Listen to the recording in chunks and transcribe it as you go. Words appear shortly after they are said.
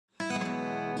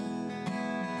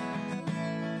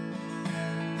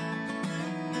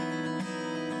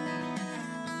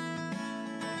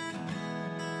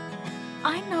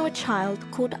I know a child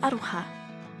called Aroha,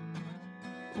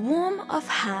 warm of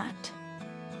heart,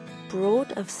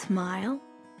 broad of smile,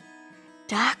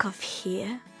 dark of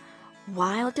hair,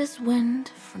 wild as wind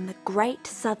from the great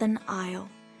southern isle.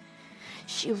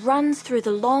 She runs through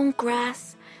the long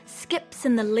grass, skips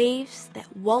in the leaves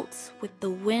that waltz with the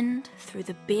wind through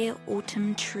the bare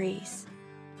autumn trees.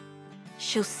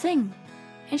 She'll sing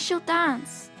and she'll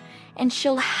dance and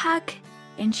she'll hug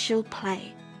and she'll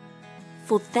play,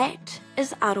 for that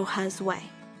is Aroha's way.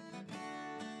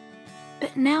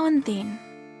 But now and then,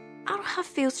 Aroha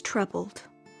feels troubled,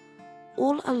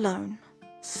 all alone,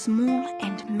 small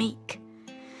and meek,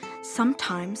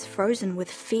 sometimes frozen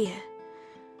with fear,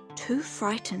 too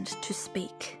frightened to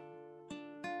speak.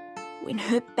 When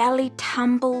her belly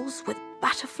tumbles with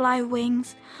butterfly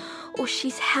wings, or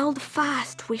she's held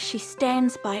fast where she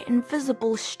stands by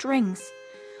invisible strings,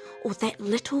 or that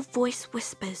little voice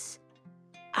whispers,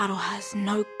 Aroha's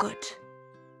no good,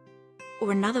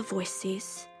 or another voice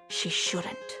says she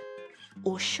shouldn't,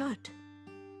 or should.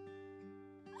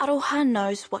 Aroha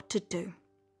knows what to do.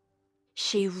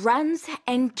 She runs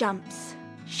and jumps,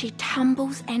 she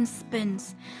tumbles and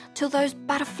spins, till those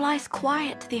butterflies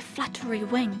quiet their fluttery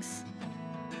wings.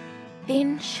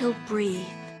 Then she'll breathe,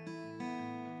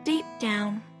 deep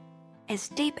down, as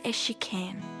deep as she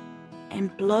can,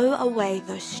 and blow away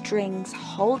those strings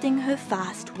holding her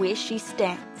fast where she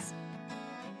stands.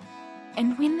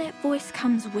 And when that voice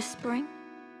comes whispering,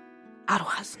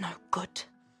 Aroha's no good,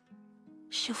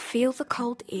 she'll feel the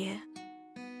cold air,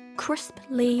 crisp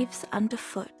leaves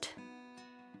underfoot,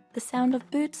 the sound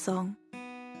of birdsong,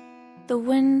 the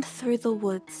wind through the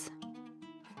woods.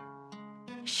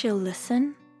 She'll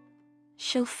listen,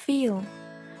 she'll feel,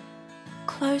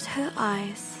 close her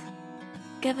eyes,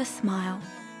 give a smile,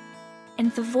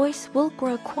 and the voice will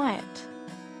grow quiet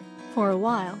for a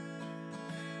while.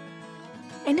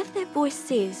 And if that voice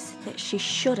says that she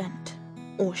shouldn't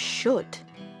or should,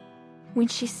 when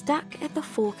she's stuck at the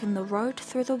fork in the road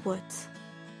through the woods,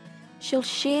 she'll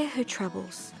share her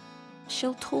troubles,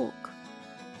 she'll talk,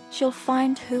 she'll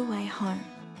find her way home.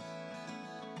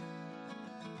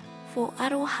 For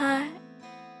Aroha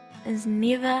is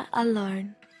never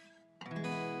alone.